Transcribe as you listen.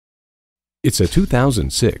It's a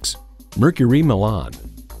 2006 Mercury Milan.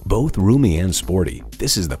 Both roomy and sporty,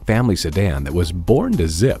 this is the family sedan that was born to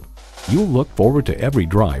zip. You'll look forward to every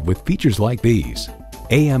drive with features like these: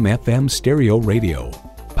 AM/FM stereo radio,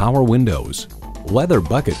 power windows, leather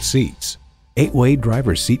bucket seats, 8-way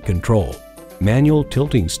driver's seat control, manual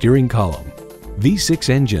tilting steering column, V6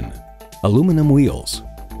 engine, aluminum wheels,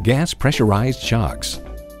 gas pressurized shocks,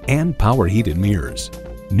 and power heated mirrors.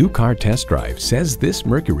 New Car Test Drive says this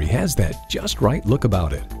Mercury has that just right look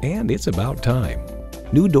about it, and it's about time.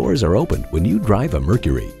 New doors are opened when you drive a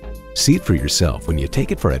Mercury. See it for yourself when you take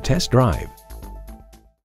it for a test drive.